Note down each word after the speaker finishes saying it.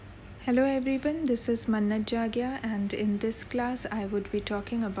Hello everyone, this is Mannat Jagya, and in this class I would be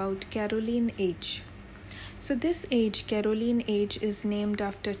talking about Caroline Age. So this age, Caroline Age, is named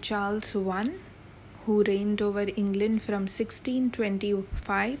after Charles I, who reigned over England from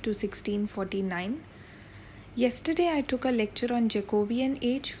 1625 to 1649. Yesterday I took a lecture on Jacobean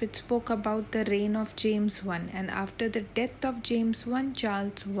age which spoke about the reign of James I, and after the death of James I,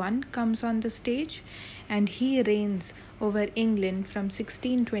 Charles I comes on the stage and he reigns over England from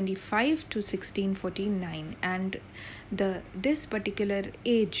 1625 to 1649, and this particular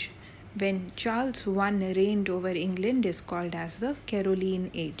age when Charles I reigned over England is called as the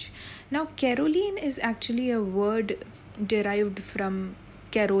Caroline age. Now Caroline is actually a word derived from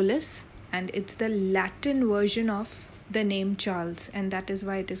Carolus, and it's the Latin version of the name Charles, and that is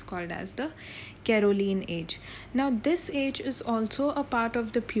why it is called as the Caroline age. Now this age is also a part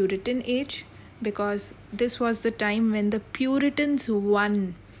of the Puritan age, because this was the time when the Puritans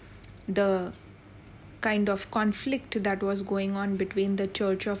won the kind of conflict that was going on between the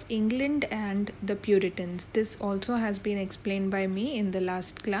Church of England and the Puritans. This also has been explained by me in the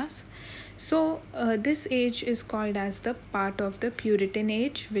last class. So this age is called as the part of the Puritan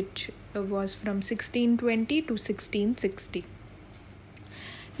age, which was from 1620 to 1660.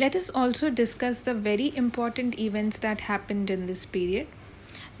 Let us also discuss the very important events that happened in this period.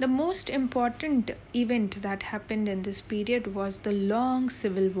 The most important event that happened in this period was the long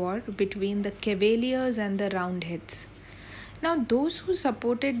civil war between the Cavaliers and the Roundheads. Now, those who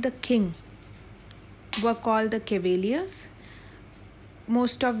supported the king were called the Cavaliers.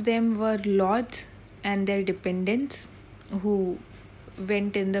 Most of them were lords and their dependents who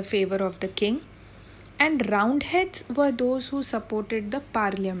went in the favor of the king. And Roundheads were those who supported the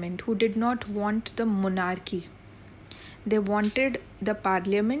parliament, who did not want the monarchy. They wanted the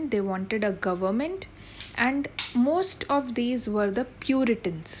parliament, they wanted a government, and most of these were the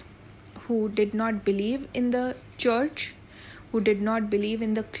Puritans, who did not believe in the church, who did not believe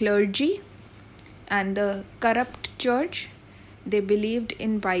in the clergy and the corrupt church. They believed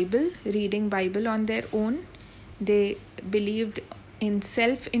in Bible, reading Bible on their own. They believed in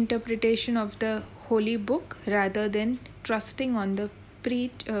self-interpretation of the holy book rather than trusting on the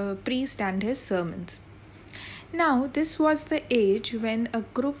priest and his sermons. Now, this was the age when a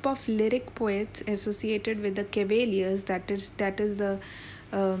group of lyric poets associated with the Cavaliers, that is the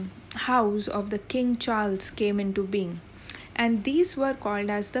house of the King Charles, came into being. And these were called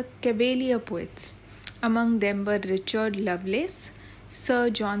as the Cavalier poets. Among them were Richard Lovelace, Sir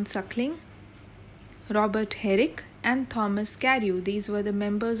John Suckling, Robert Herrick, and Thomas Carew. These were the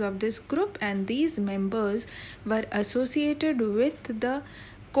members of this group, and these members were associated with the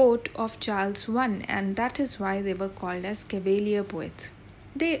court of Charles I, and that is why they were called as Cavalier poets.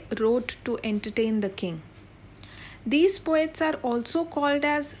 They wrote to entertain the king. These poets are also called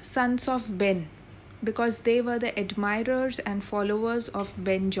as Sons of Ben, because they were the admirers and followers of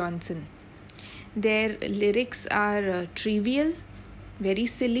Ben Jonson. Their lyrics are trivial, very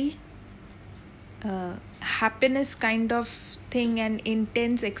silly, happiness kind of thing, and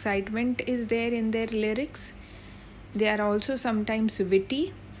intense excitement is there in their lyrics. They are also sometimes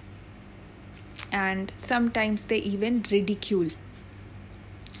witty, and sometimes they even ridicule.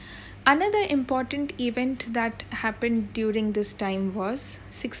 Another important event that happened during this time was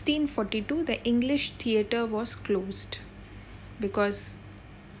 1642. The English theatre was closed because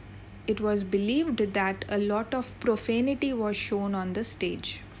it was believed that a lot of profanity was shown on the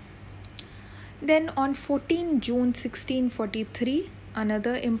stage. Then on 14 June 1643,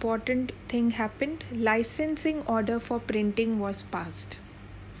 another important thing happened. Licensing order for printing was passed.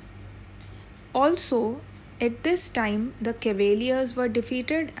 Also, at this time, the Cavaliers were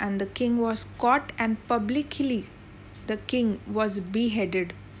defeated and the king was caught, and publicly the king was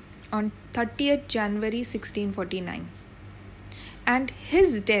beheaded on 30th January 1649. And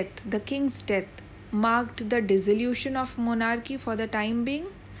his death, the king's death, marked the dissolution of monarchy for the time being,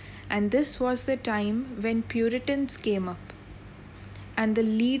 and this was the time when Puritans came up. And the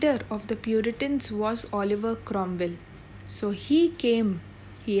leader of the Puritans was Oliver Cromwell. So he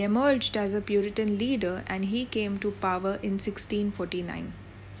emerged as a Puritan leader, and he came to power in 1649.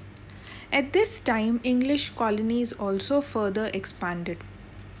 At this time, English colonies also further expanded.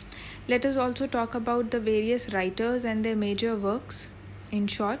 Let us also talk about the various writers and their major works. In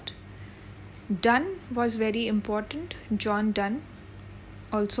short, Donne was very important, John Donne.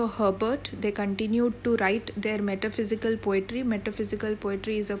 Also Herbert, they continued to write their metaphysical poetry. Metaphysical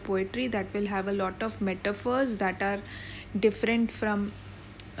poetry is a poetry that will have a lot of metaphors that are different from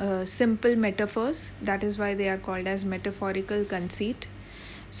simple metaphors. That is why they are called as metaphorical conceit.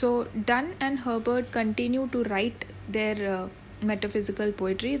 So Donne and Herbert continue to write their metaphysical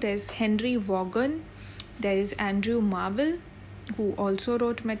poetry. There's Henry Vaughan, there is Andrew Marvell, who also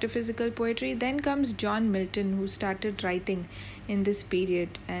wrote metaphysical poetry. Then comes John Milton, who started writing in this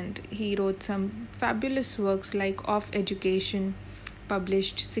period, and he wrote some fabulous works like Of Education,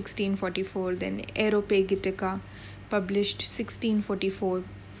 published 1644, then Areopagitica, published 1644,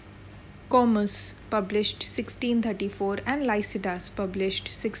 Comus, published 1634, and Lycidas, published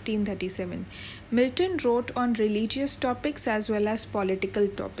 1637. Milton wrote on religious topics as well as political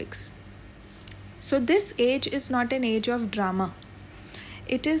topics. So this age is not an age of drama.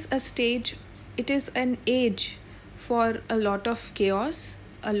 It is an age for a lot of chaos.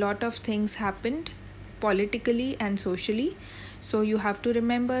 A lot of things happened politically and socially. So you have to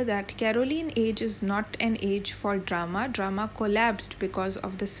remember that Caroline age is not an age for drama. Drama collapsed because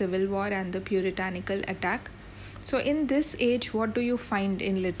of the Civil War and the puritanical attack. So in this age, what do you find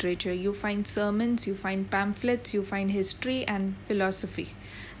in literature? You find sermons, you find pamphlets, you find history and philosophy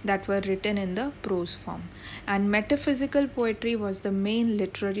that were written in the prose form. And metaphysical poetry was the main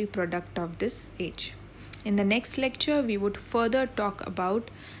literary product of this age. In the next lecture, we would further talk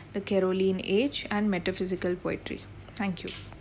about the Caroline age and metaphysical poetry. Thank you.